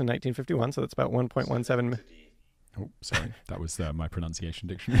 in 1951, so that's about 1.17. Oh, sorry, that was my pronunciation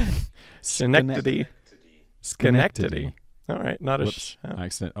dictionary. Schenectady. All right, not Whoops.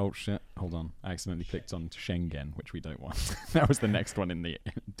 Oh shit! Hold on, I accidentally clicked on Schengen, which we don't want. That was the next one in the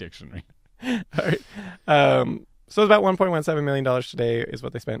dictionary. All right. So it's about $1.17 million today is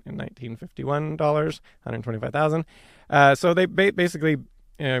what they spent in 1951, $125,000. So they basically,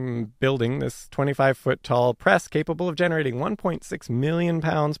 building this 25-foot tall press capable of generating 1.6 million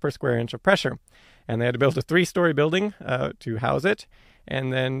pounds per square inch of pressure. And they had to build a 3-story building to house it.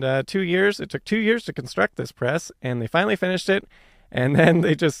 And then it took 2 years to construct this press, and they finally finished it. And then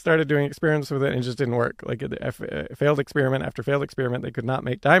they just started doing experiments with it, and it just didn't work. Like a failed experiment after failed experiment, they could not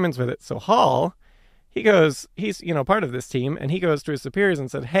make diamonds with it. So Hall, he's part of this team, and he goes to his superiors and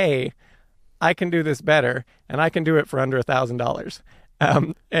said, "Hey, I can do this better, and I can do it for under $1,000."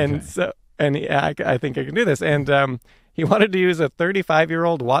 I think I can do this. And he wanted to use a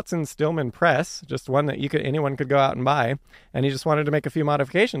 35-year-old Watson Stillman press, just one that anyone could go out and buy. And he just wanted to make a few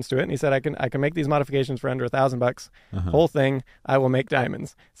modifications to it. And he said, I can make these modifications for under $1,000. Whole thing, I will make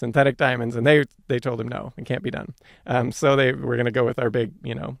diamonds, synthetic diamonds. And they told him, no, it can't be done. So they were going to go with our big,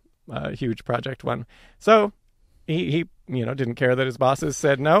 huge project one. So he didn't care that his bosses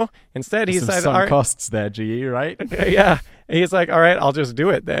said no. Instead, he decided, some costs there, GE, right? Yeah. He's like, all right, I'll just do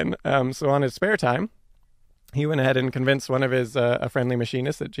it then. So on his spare time, he went ahead and convinced one of his a friendly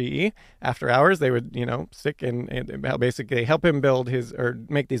machinist at GE. After hours, they would stick and basically help him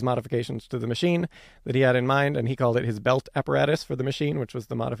make these modifications to the machine that he had in mind, and he called it his belt apparatus for the machine, which was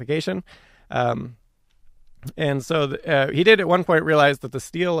the modification. And so he did at one point realize that the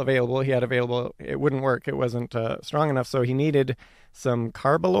steel he had available, it wouldn't work. It wasn't strong enough. So he needed some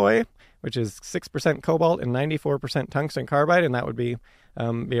carbaloy, which is 6% cobalt and 94% tungsten carbide, and that would be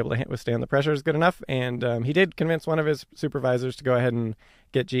able to withstand the pressures good enough. And he did convince one of his supervisors to go ahead and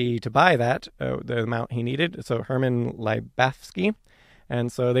get GE to buy that, the amount he needed. So Herman Leibafsky. And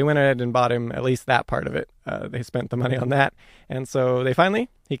so they went ahead and bought him at least that part of it. They spent the money on that. And so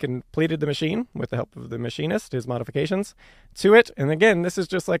he completed the machine with the help of the machinist, his modifications to it. And again, this is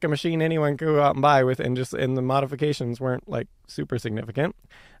just like a machine anyone could go out and buy with, and the modifications weren't like super significant.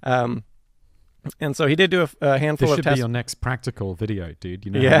 And so he did do a handful of tests. This should be your next practical video, dude.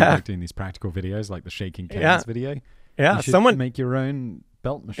 How you like doing these practical videos, like the shaking cans video? Yeah. You should make your own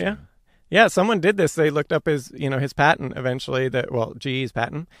belt machine. Yeah. Yeah, someone did this. They looked up his patent eventually, GE's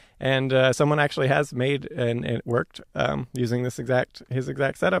patent, and someone actually has made and it worked using his exact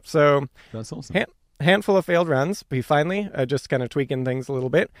setup. So that's awesome. Handful of failed runs. He finally, just kind of tweaking things a little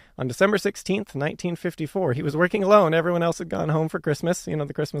bit, on December 16th, 1954, he was working alone. Everyone else had gone home for Christmas,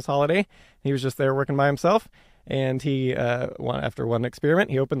 the Christmas holiday. He was just there working by himself, and he, after one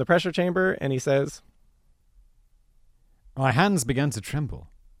experiment, he opened the pressure chamber, and he says, "My hands began to tremble.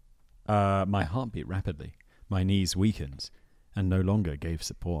 My heart beat rapidly. My knees weakened and no longer gave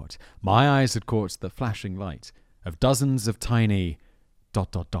support. My eyes had caught the flashing light of dozens of tiny ...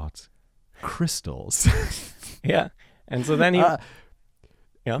 crystals." Yeah. And so then he...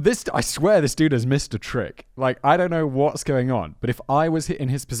 I swear this dude has missed a trick. Like, I don't know what's going on, but if I was in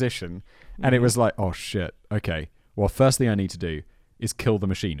his position and it was like, oh shit, okay, well, first thing I need to do is kill the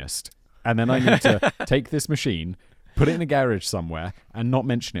machinist. And then I need to take this machine, put it in a garage somewhere, and not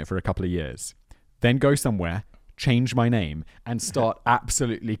mention it for a couple of years. Then go somewhere, change my name, and start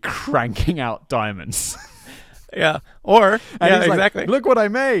absolutely cranking out diamonds. Yeah. Or, exactly. Like, look what I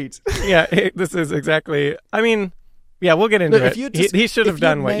made. Yeah, this is exactly... I mean, yeah, we'll get into it. He should have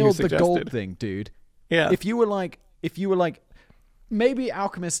done what you suggested. The gold thing, dude. Yeah. If you were like, maybe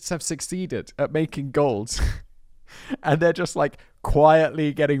alchemists have succeeded at making gold, and they're just like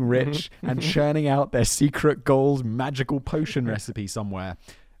quietly getting rich and churning out their secret gold magical potion recipe somewhere.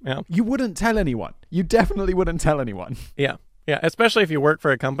 Yeah. You wouldn't tell anyone. You definitely wouldn't tell anyone. Yeah. Yeah, especially if you work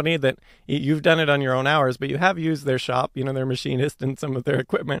for a company that you've done it on your own hours, but you have used their shop, their machinist and some of their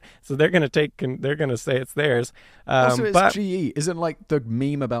equipment. So they're going to say it's theirs. Also, it's GE. Isn't like the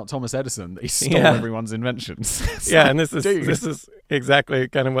meme about Thomas Edison that he stole everyone's inventions. And this is exactly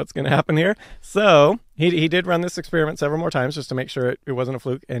kind of what's going to happen here. So he did run this experiment several more times just to make sure it wasn't a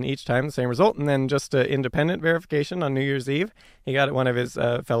fluke, and each time the same result. And then just independent verification on New Year's Eve, he got one of his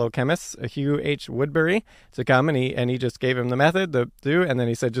fellow chemists, Hugh H. Woodbury, to come, and he just gave him the method to do, and then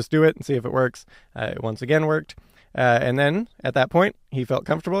he said, just do it and see if it works. It once again worked. And then at that point, he felt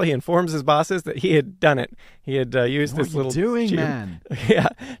comfortable. He informs his bosses that he had done it. He had used this little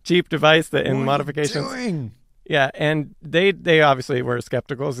cheap device that in modifications. Yeah, and they obviously were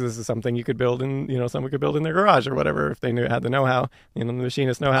skeptical. So this is something you could build in, someone could build in their garage or whatever if they had the know-how, the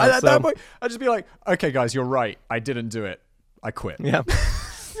machinist know-how. At that point, I'd just be like, okay, guys, you're right. I didn't do it. I quit. Yeah.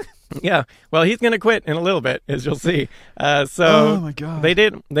 Yeah. Well, he's going to quit in a little bit, as you'll see. So oh my God. They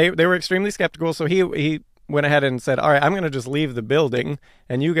did. They were extremely skeptical. So he went ahead and said, all right, I'm going to just leave the building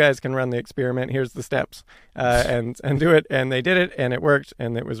and you guys can run the experiment. Here's the steps and do it. And they did it and it worked,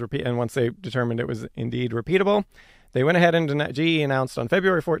 and it was and once they determined it was indeed repeatable, they went ahead and GE announced on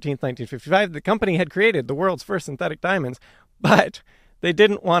February 14th, 1955, the company had created the world's first synthetic diamonds, but they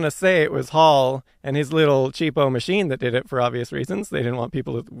didn't want to say it was Hall and his little cheapo machine that did it for obvious reasons. They didn't want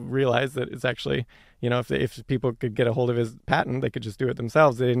people to realize that it's actually, if people could get a hold of his patent, they could just do it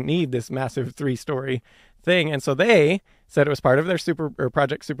themselves. They didn't need this massive 3-story thing. And so they said it was part of their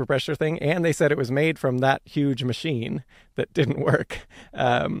Project Super Pressure thing, and they said it was made from that huge machine that didn't work.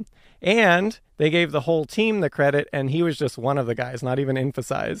 And they gave the whole team the credit, and he was just one of the guys, not even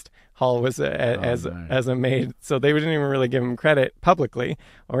emphasized. Hall was as a maid, so they didn't even really give him credit publicly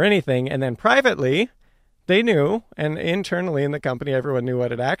or anything. And then privately, they knew, and internally in the company, everyone knew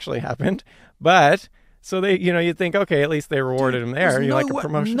what had actually happened. But so they, you'd think, okay, at least they rewarded him there. No, like a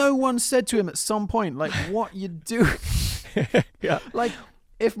promotion. No one said to him at some point, like, what you do? Yeah. Like,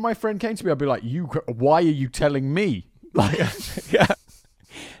 if my friend came to me, I'd be like, why are you telling me? Like, yeah.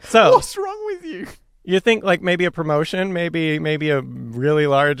 So what's wrong with you? You think like maybe a promotion, maybe a really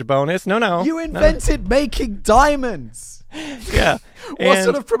large bonus? No. You invented making diamonds. Yeah. What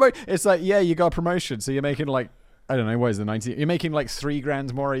sort of promotion? It's like, yeah, you got a promotion, so you're making like, I don't know, what is the 19? You're making like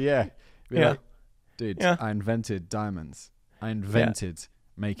 $3,000 more a year. You're like, dude, yeah. I invented diamonds. I invented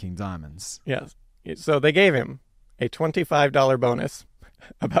making diamonds. Yes. So they gave him a $25 bonus.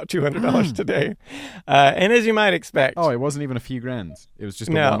 About $200 today. And as you might expect. Oh, it wasn't even a few grand. It was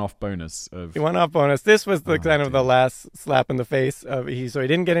just a one-off bonus. One-off bonus. This was the the last slap in the face so he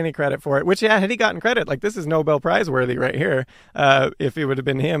didn't get any credit for it, which, had he gotten credit, like this is Nobel Prize worthy right here, if it would have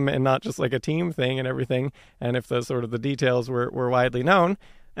been him and not just like a team thing and everything, and if the sort of the details were widely known.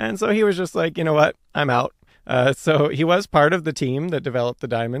 And so he was just like, you know what, I'm out. So he was part of the team that developed the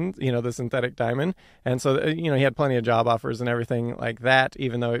diamond, the synthetic diamond. And so, he had plenty of job offers and everything like that,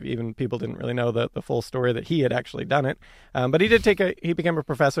 even though even people didn't really know the full story that he had actually done it. But he did he became a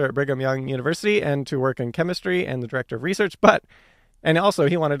professor at Brigham Young University and to work in chemistry and the director of research. And also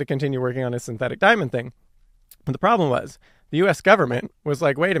he wanted to continue working on his synthetic diamond thing. But the problem was the U.S. government was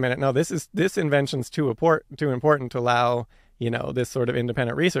like, wait a minute, no, this invention's too important to allow this sort of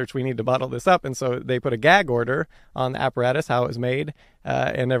independent research. We need to bottle this up. And so they put a gag order on the apparatus, how it was made,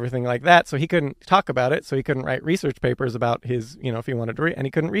 and everything like that. So he couldn't talk about it. So he couldn't write research papers about his, if he wanted to and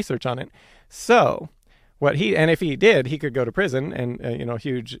he couldn't research on it. So if he did, he could go to prison and,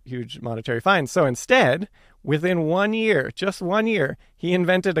 huge monetary fines. So instead, within 1 year, just 1 year, he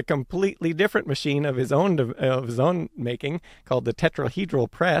invented a completely different machine of his own making called the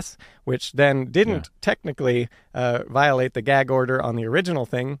tetrahedral press, which then didn't technically violate the gag order on the original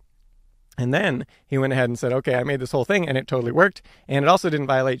thing. And then he went ahead and said, okay, I made this whole thing and it totally worked. And it also didn't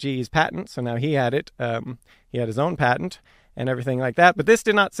violate GE's patent. So now he had it. He had his own patent and everything like that. But this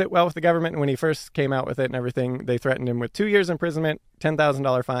did not sit well with the government. And when he first came out with it and everything, they threatened him with 2 years imprisonment,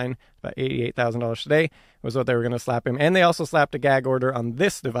 $10,000 fine, about $88,000 today was what they were going to slap him. And they also slapped a gag order on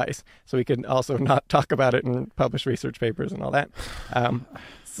this device so he could also not talk about it and publish research papers and all that.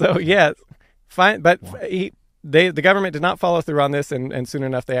 Fine. But the government did not follow through on this, and soon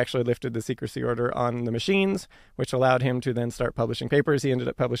enough they actually lifted the secrecy order on the machines, which allowed him to then start publishing papers. He ended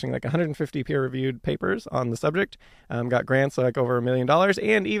up publishing like 150 peer-reviewed papers on the subject, got grants like over $1 million,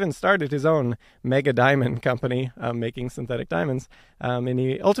 and even started his own mega diamond company making synthetic diamonds. And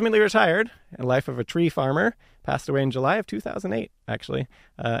he ultimately retired, a life of a tree farmer, passed away in July of 2008, actually,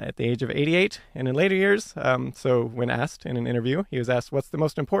 at the age of 88. And in later years, so when asked in an interview, he was asked, what's the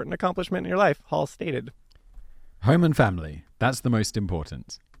most important accomplishment in your life? Hall stated, home and family. That's the most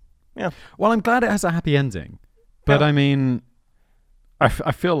important. Yeah. Well, I'm glad it has a happy ending. But I mean, I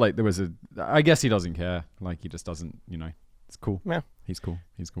feel like there was I guess he doesn't care. Like, he just doesn't, it's cool. Yeah. He's cool.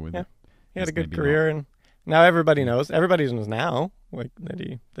 He's cool with it. He had a good career. And now everybody knows. Everybody knows now like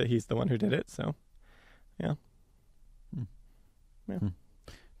that he's the one who did it. So, yeah. Yeah.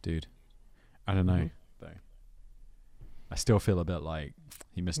 Dude, I don't know, though. I still feel a bit like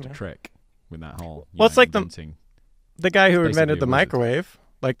he missed a trick with that whole, it's like inventing. The guy who invented the microwave,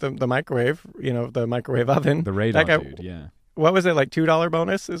 like the microwave, the microwave oven. The radar dude, yeah. What was it, like $2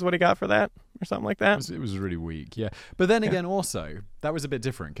 bonus is what he got for that? Or something like that? It was really weak, yeah. But then again, also, that was a bit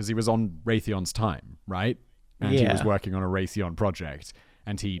different because he was on Raytheon's time, right? And he was working on a Raytheon project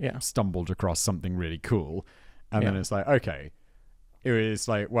and he stumbled across something really cool. And then it's like, okay. It was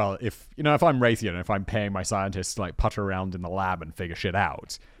like, well, if I'm Raytheon, if I'm paying my scientists to like putter around in the lab and figure shit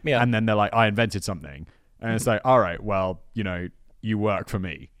out, and then they're like, I invented something, and it's like, all right, well, you work for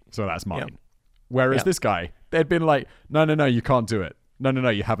me, so that's mine. Whereas this guy, they'd been like, no, you can't do it. No,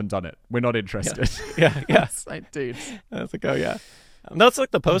 you haven't done it. We're not interested. Yeah. It's like, dude. That's like, oh yeah. That's like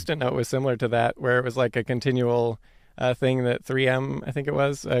the Post-it note was similar to that, where it was like a continual thing that 3M, I think it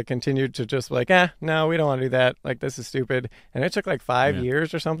was, continued to just like, no, we don't want to do that. Like, this is stupid. And it took like 5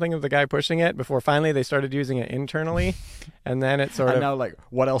 years or something of the guy pushing it before finally they started using it internally. And then it sort and of... now, like,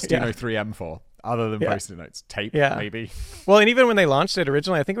 what else do you know 3M for? Other than Post-it notes. Tape, maybe. Well, and even when they launched it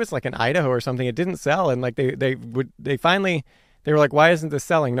originally, I think it was like in Idaho or something, it didn't sell. And like they were like, why isn't this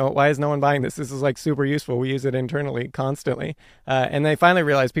selling? No, why is no one buying this? This is like super useful. We use it internally constantly. And they finally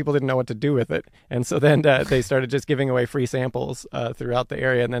realized people didn't know what to do with it. And so then they started just giving away free samples throughout the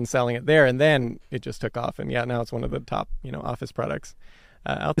area and then selling it there. And then it just took off. And now it's one of the top, office products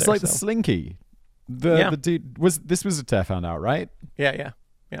out there. It's like the Slinky. The dude this was a tear found out, right? Yeah.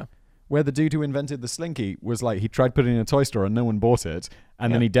 Where the dude who invented the Slinky was like, he tried putting it in a toy store and no one bought it.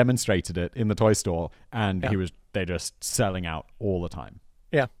 And then he demonstrated it in the toy store and they're just selling out all the time.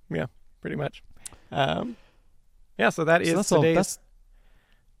 Yeah, pretty much. So that is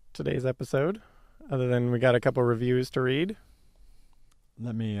today's episode. Other than we got a couple reviews to read.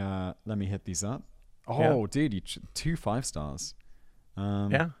 Let me hit these up. Oh, dude, 2 5 stars.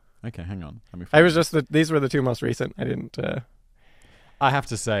 Okay, hang on. Let me these were the 2 most recent. I didn't... I have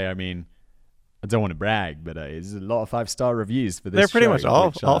to say, I mean, I don't want to brag, but there's a lot of 5-star reviews for this. They're pretty much all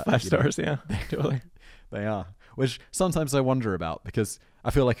which, 5 stars, totally. They are. Which sometimes I wonder about because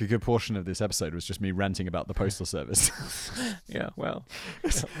I feel like a good portion of this episode was just me ranting about the postal service. Yeah, well.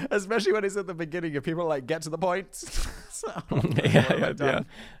 Especially when it's at the beginning and people like, get to the point.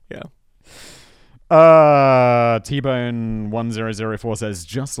 Yeah. T-Bone 1004 says,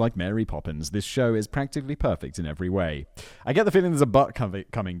 just like Mary Poppins, this show is practically perfect in every way. I get the feeling there's a but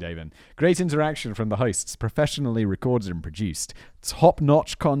coming, David. Great interaction from the hosts, professionally recorded and produced.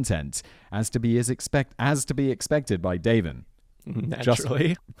 Top-notch content, as to be expected by David.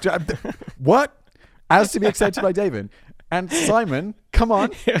 Naturally. What? As to be expected by David. And Simon, come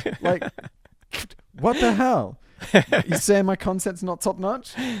on. Like, what the hell? You saying my content's not top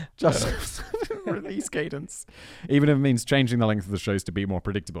notch? Just release cadence. Even if it means changing the length of the shows to be more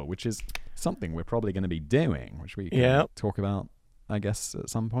predictable, which is something we're probably going to be doing, which we can talk about, I guess, at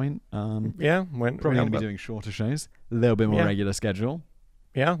some point. Probably going to be doing shorter shows, a little bit more regular schedule.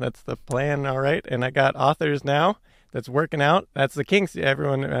 Yeah, that's the plan. All right. And I got authors now that's working out. That's the kinks.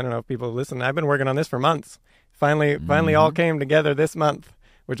 Everyone, I don't know if people listen. I've been working on this for months. Finally all came together this month,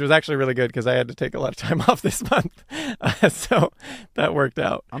 which was actually really good because I had to take a lot of time off this month. So that worked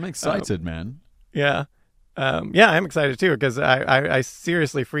out. I'm excited, man. Yeah. I'm excited too because I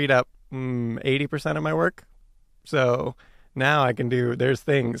seriously freed up 80% of my work. So now I can there's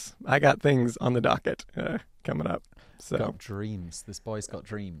things. I got things on the docket coming up. So got dreams. This boy's got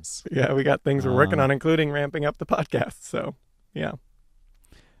dreams. Yeah, we got things we're working on, including ramping up the podcast. So, yeah.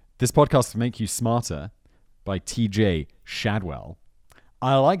 This podcast will make you smarter by TJ Shadwell.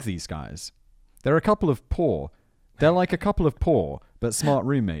 I like these guys. They're like a couple of poor but smart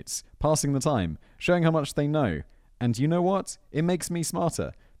roommates, passing the time, showing how much they know. And you know what? It makes me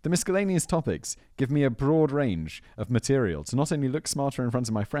smarter. The miscellaneous topics give me a broad range of material to not only look smarter in front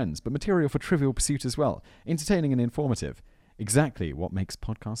of my friends, but material for Trivial Pursuit as well. Entertaining and informative. Exactly what makes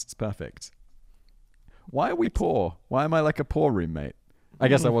podcasts perfect. Why are we poor? Why am I like a poor roommate? I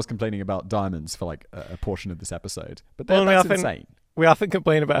guess I was complaining about diamonds for like a portion of this episode. But that's insane. We often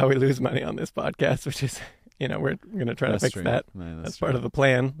complain about how we lose money on this podcast, which is, we're going to try to fix that. No, that's part of the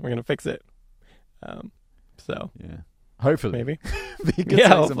plan. We're going to fix it. Yeah. Hopefully. Maybe. We can take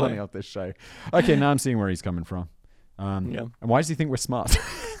some money off this show. Okay, now I'm seeing where he's coming from. And why does he think we're smart?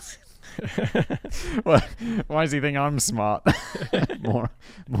 Well, why does he think I'm smart? more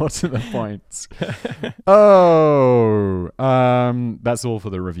to the point. That's all for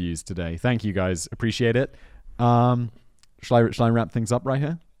the reviews today. Thank you guys. Appreciate it. Shall I wrap things up right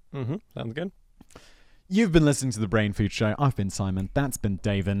here? Mm-hmm. Sounds good. You've been listening to The Brain Food Show. I've been Simon. That's been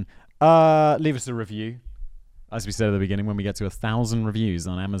David. Leave us a review. As we said at the beginning, when we get to 1,000 reviews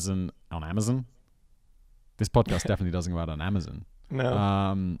on Amazon, this podcast definitely doesn't go out on Amazon. No.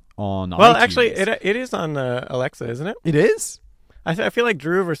 On well, iTunes. Actually, it is on Alexa, isn't it? It is? I feel like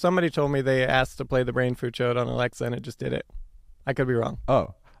Drew or somebody told me they asked to play the Brain Food Show on Alexa, and it just did it. I could be wrong.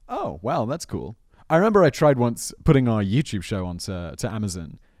 Oh, wow, that's cool. I remember I tried once putting our YouTube show onto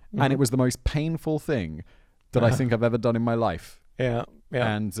Amazon, and it was the most painful thing that I think I've ever done in my life. Yeah.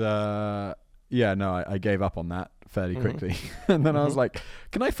 And I gave up on that fairly quickly. And then I was like,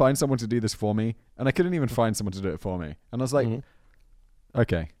 can I find someone to do this for me? And I couldn't even find someone to do it for me. And I was like,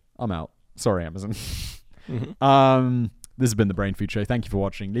 okay, I'm out. Sorry, Amazon. This has been The Brain Food Show. Thank you for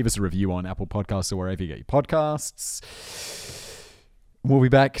watching. Leave us a review on Apple Podcasts or wherever you get your podcasts. We'll be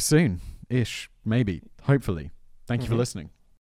back soon-ish, maybe, hopefully. Thank you for listening.